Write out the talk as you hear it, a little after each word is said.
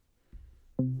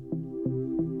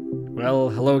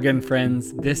Well, hello again,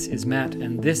 friends. This is Matt,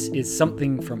 and this is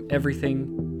Something from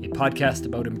Everything, a podcast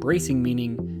about embracing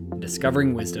meaning and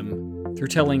discovering wisdom through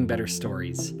telling better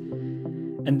stories.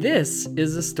 And this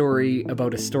is a story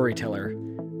about a storyteller,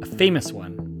 a famous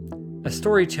one. A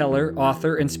storyteller,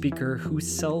 author, and speaker who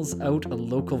sells out a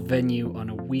local venue on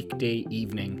a weekday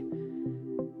evening.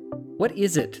 What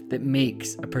is it that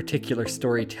makes a particular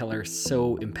storyteller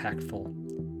so impactful?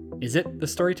 Is it the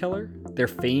storyteller, their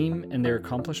fame and their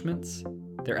accomplishments,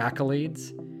 their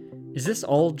accolades? Is this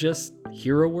all just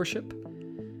hero worship?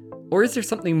 Or is there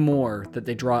something more that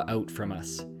they draw out from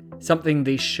us? Something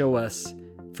they show us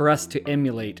for us to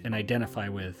emulate and identify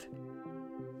with?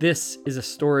 This is a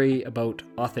story about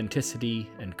authenticity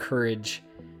and courage,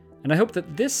 and I hope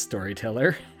that this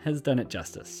storyteller has done it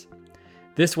justice.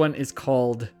 This one is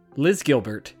called Liz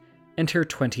Gilbert and her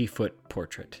 20-foot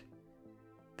portrait.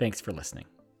 Thanks for listening.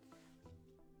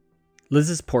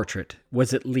 Liz's portrait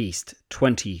was at least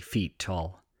 20 feet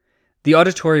tall. The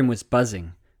auditorium was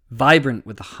buzzing, vibrant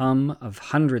with the hum of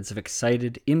hundreds of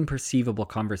excited, imperceivable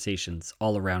conversations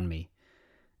all around me.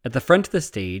 At the front of the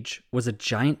stage was a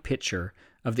giant picture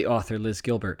of the author Liz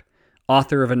Gilbert,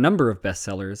 author of a number of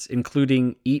bestsellers,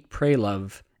 including Eat, Pray,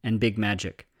 Love and Big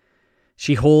Magic.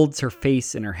 She holds her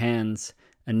face in her hands,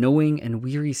 a knowing and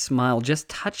weary smile just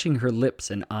touching her lips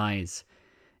and eyes.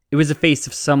 It was a face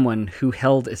of someone who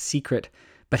held a secret,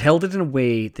 but held it in a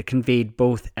way that conveyed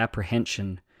both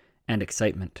apprehension and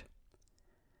excitement.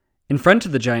 In front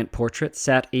of the giant portrait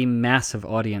sat a massive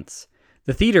audience.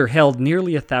 The theater held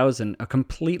nearly 1,000, a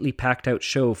completely packed-out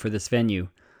show for this venue.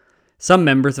 Some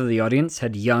members of the audience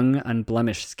had young,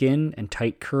 unblemished skin and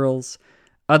tight curls.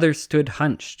 Others stood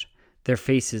hunched, their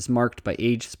faces marked by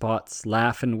age spots,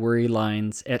 laugh and worry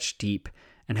lines etched deep,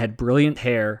 and had brilliant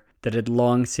hair that had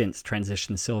long since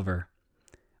transitioned silver.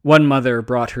 One mother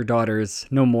brought her daughters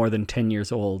no more than 10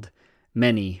 years old.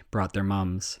 Many brought their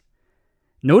mums.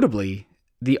 Notably,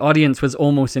 the audience was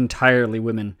almost entirely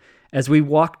women. As we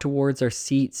walked towards our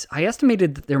seats, I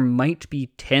estimated that there might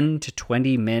be 10 to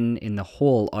 20 men in the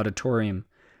whole auditorium.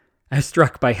 I was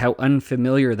struck by how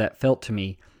unfamiliar that felt to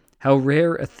me, how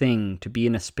rare a thing to be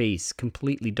in a space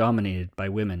completely dominated by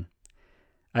women.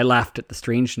 I laughed at the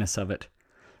strangeness of it.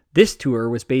 This tour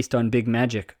was based on Big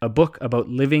Magic, a book about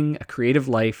living a creative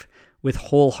life with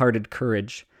wholehearted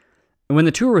courage. And when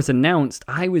the tour was announced,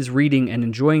 I was reading and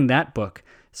enjoying that book,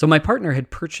 so my partner had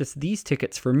purchased these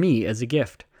tickets for me as a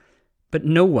gift. But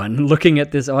no one looking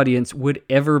at this audience would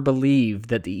ever believe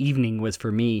that the evening was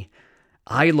for me.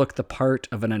 I looked the part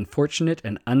of an unfortunate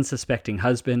and unsuspecting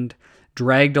husband,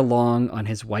 dragged along on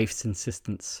his wife's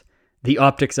insistence. The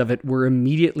optics of it were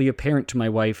immediately apparent to my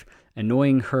wife,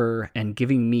 annoying her and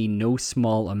giving me no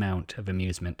small amount of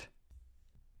amusement.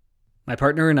 My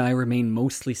partner and I remained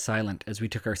mostly silent as we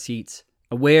took our seats,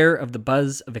 aware of the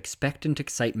buzz of expectant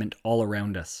excitement all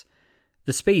around us.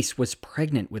 The space was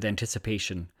pregnant with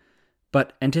anticipation.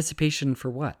 But anticipation for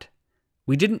what?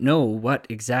 We didn't know what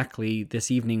exactly this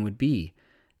evening would be.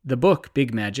 The book,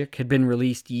 Big Magic, had been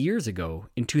released years ago,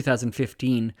 in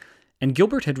 2015, and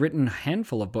Gilbert had written a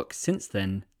handful of books since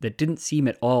then that didn't seem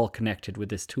at all connected with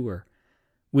this tour.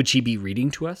 Would she be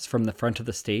reading to us from the front of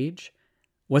the stage?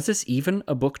 Was this even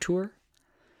a book tour?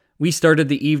 We started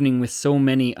the evening with so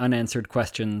many unanswered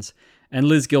questions, and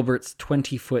Liz Gilbert's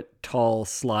 20-foot tall,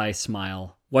 sly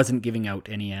smile wasn't giving out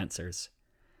any answers.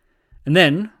 And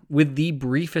then, with the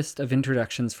briefest of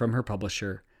introductions from her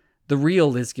publisher, the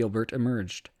real Liz Gilbert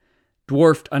emerged.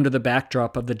 Dwarfed under the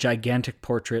backdrop of the gigantic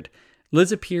portrait,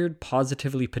 Liz appeared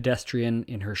positively pedestrian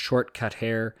in her short-cut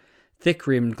hair,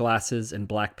 thick-rimmed glasses, and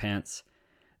black pants.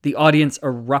 The audience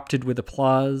erupted with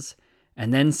applause,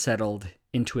 and then settled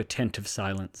into attentive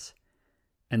silence.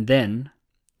 And then,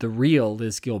 the real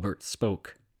Liz Gilbert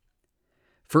spoke.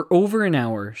 For over an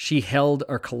hour, she held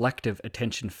our collective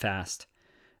attention fast.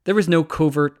 There was no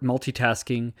covert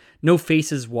multitasking, no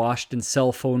faces washed in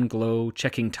cell phone glow,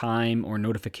 checking time or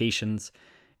notifications.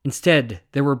 Instead,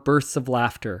 there were bursts of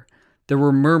laughter. There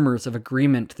were murmurs of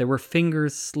agreement. There were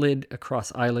fingers slid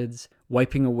across eyelids,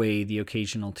 wiping away the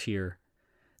occasional tear.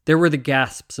 There were the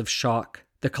gasps of shock,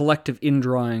 the collective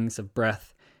indrawings of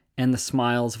breath, and the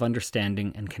smiles of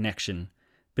understanding and connection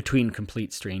between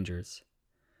complete strangers.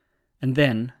 And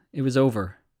then it was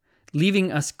over,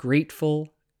 leaving us grateful,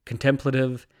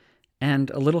 contemplative, and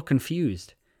a little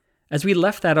confused. As we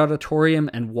left that auditorium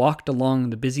and walked along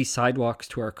the busy sidewalks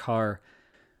to our car,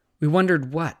 we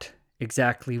wondered what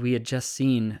exactly we had just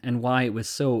seen and why it was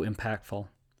so impactful.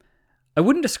 I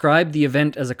wouldn't describe the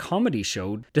event as a comedy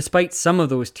show, despite some of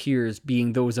those tears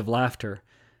being those of laughter.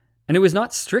 And it was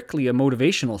not strictly a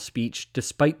motivational speech,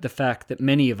 despite the fact that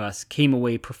many of us came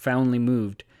away profoundly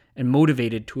moved and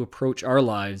motivated to approach our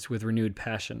lives with renewed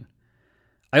passion.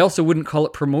 I also wouldn't call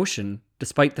it promotion,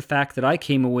 despite the fact that I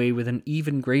came away with an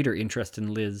even greater interest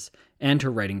in Liz and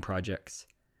her writing projects.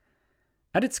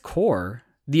 At its core,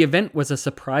 the event was a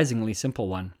surprisingly simple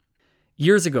one.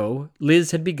 Years ago,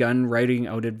 Liz had begun writing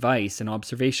out advice and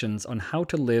observations on how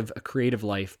to live a creative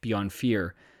life beyond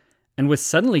fear, and was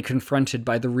suddenly confronted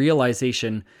by the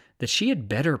realization that she had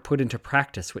better put into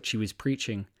practice what she was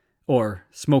preaching, or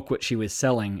smoke what she was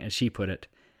selling, as she put it.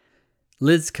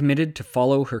 Liz committed to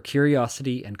follow her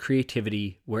curiosity and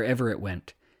creativity wherever it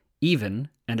went, even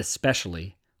and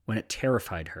especially when it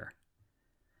terrified her.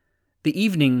 The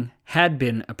evening had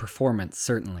been a performance,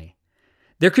 certainly.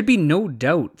 There could be no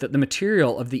doubt that the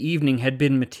material of the evening had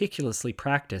been meticulously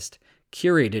practiced,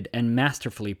 curated, and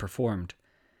masterfully performed.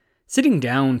 Sitting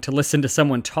down to listen to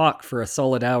someone talk for a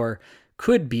solid hour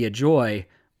could be a joy,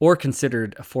 or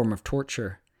considered a form of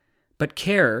torture. But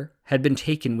care had been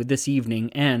taken with this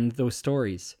evening and those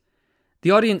stories.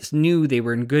 The audience knew they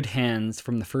were in good hands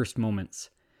from the first moments.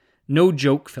 No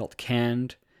joke felt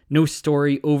canned, no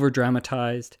story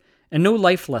over-dramatized, and no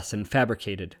life lesson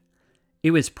fabricated.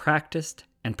 It was practiced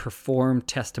and performed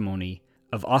testimony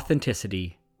of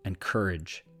authenticity and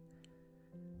courage.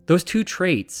 Those two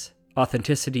traits,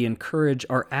 authenticity and courage,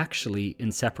 are actually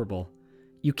inseparable.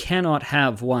 You cannot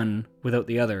have one without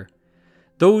the other.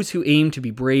 Those who aim to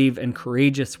be brave and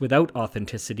courageous without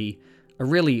authenticity are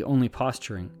really only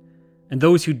posturing. And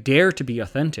those who dare to be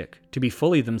authentic, to be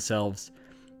fully themselves,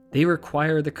 they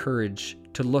require the courage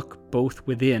to look both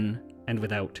within and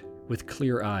without, with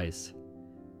clear eyes.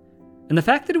 And the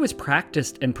fact that it was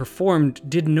practiced and performed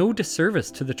did no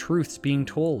disservice to the truths being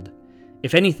told.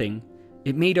 If anything,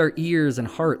 it made our ears and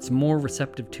hearts more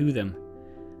receptive to them.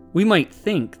 We might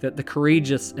think that the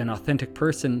courageous and authentic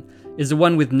person is the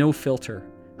one with no filter,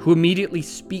 who immediately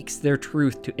speaks their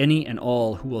truth to any and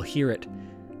all who will hear it.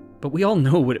 But we all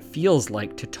know what it feels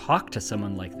like to talk to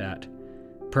someone like that.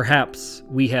 Perhaps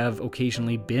we have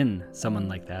occasionally been someone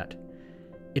like that.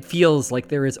 It feels like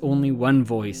there is only one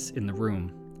voice in the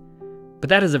room. But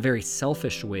that is a very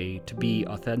selfish way to be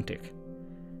authentic.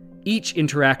 Each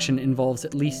interaction involves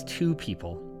at least two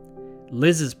people.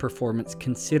 Liz's performance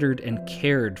considered and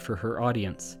cared for her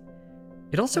audience.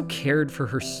 It also cared for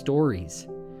her stories.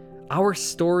 Our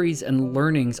stories and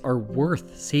learnings are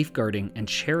worth safeguarding and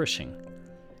cherishing.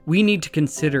 We need to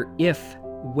consider if,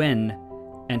 when,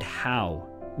 and how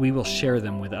we will share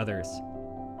them with others.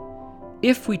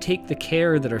 If we take the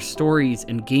care that our stories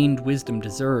and gained wisdom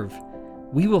deserve,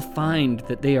 we will find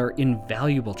that they are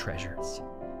invaluable treasures.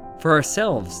 For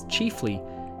ourselves, chiefly,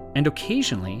 and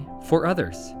occasionally for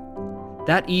others.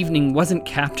 That evening wasn't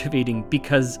captivating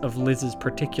because of Liz's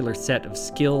particular set of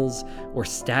skills or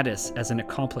status as an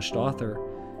accomplished author.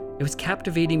 It was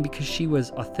captivating because she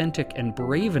was authentic and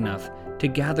brave enough to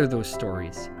gather those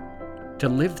stories, to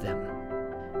live them,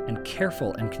 and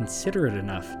careful and considerate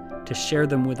enough to share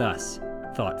them with us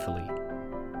thoughtfully.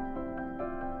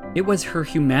 It was her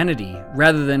humanity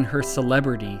rather than her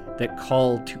celebrity that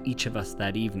called to each of us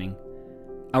that evening.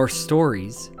 Our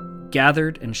stories,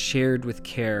 gathered and shared with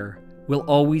care, will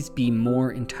always be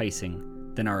more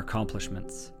enticing than our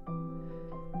accomplishments.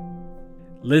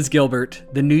 Liz Gilbert,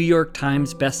 the New York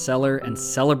Times bestseller and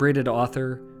celebrated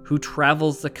author who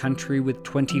travels the country with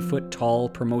 20-foot-tall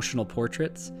promotional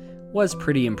portraits, was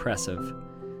pretty impressive.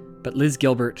 But Liz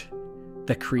Gilbert,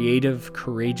 the creative,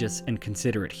 courageous, and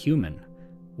considerate human,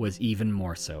 was even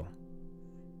more so.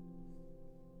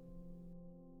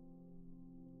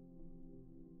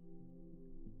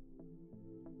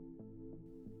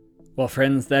 Well,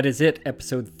 friends, that is it.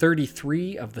 Episode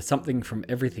 33 of the Something from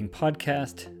Everything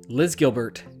podcast, Liz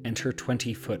Gilbert and her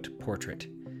 20-foot portrait.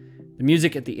 The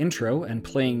music at the intro and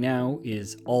playing now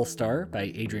is All Star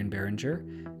by Adrian Berenger,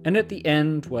 and at the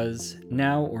end was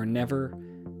Now or Never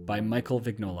by Michael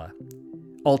Vignola.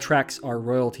 All tracks are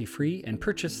royalty-free and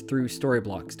purchased through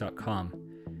storyblocks.com.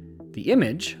 The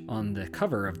image on the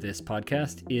cover of this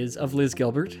podcast is of Liz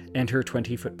Gilbert and her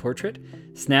 20-foot portrait,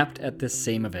 snapped at this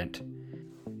same event.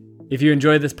 If you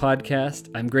enjoy this podcast,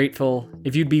 I'm grateful.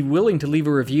 If you'd be willing to leave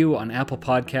a review on Apple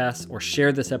Podcasts or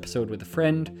share this episode with a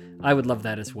friend, I would love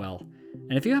that as well.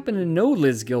 And if you happen to know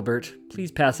Liz Gilbert,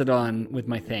 please pass it on with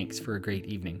my thanks for a great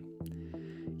evening.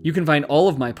 You can find all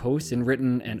of my posts in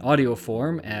written and audio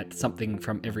form at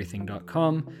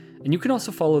somethingfromeverything.com, and you can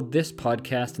also follow this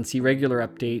podcast and see regular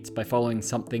updates by following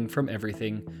Something From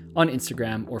Everything on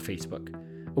Instagram or Facebook.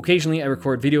 Occasionally I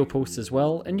record video posts as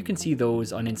well, and you can see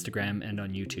those on Instagram and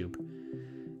on YouTube.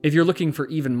 If you're looking for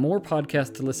even more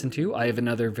podcasts to listen to, I have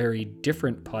another very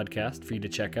different podcast for you to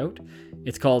check out.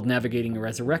 It's called Navigating a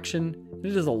Resurrection,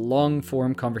 It is a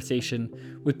long-form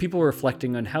conversation with people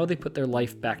reflecting on how they put their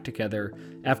life back together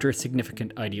after a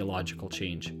significant ideological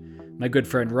change. My good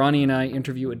friend Ronnie and I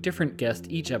interview a different guest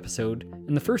each episode,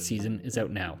 and the first season is out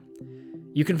now.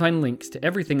 You can find links to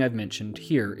everything I've mentioned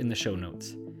here in the show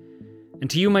notes. And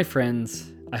to you, my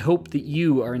friends, I hope that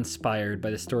you are inspired by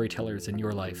the storytellers in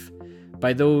your life,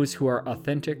 by those who are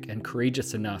authentic and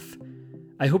courageous enough.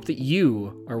 I hope that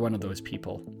you are one of those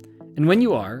people. And when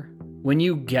you are, when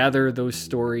you gather those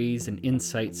stories and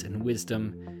insights and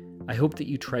wisdom, I hope that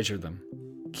you treasure them,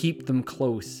 keep them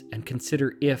close, and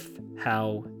consider if,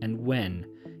 how, and when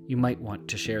you might want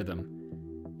to share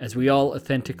them, as we all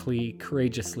authentically,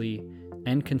 courageously,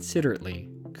 and considerately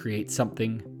create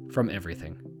something from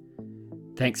everything.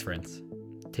 Thanks, friends.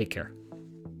 Take care.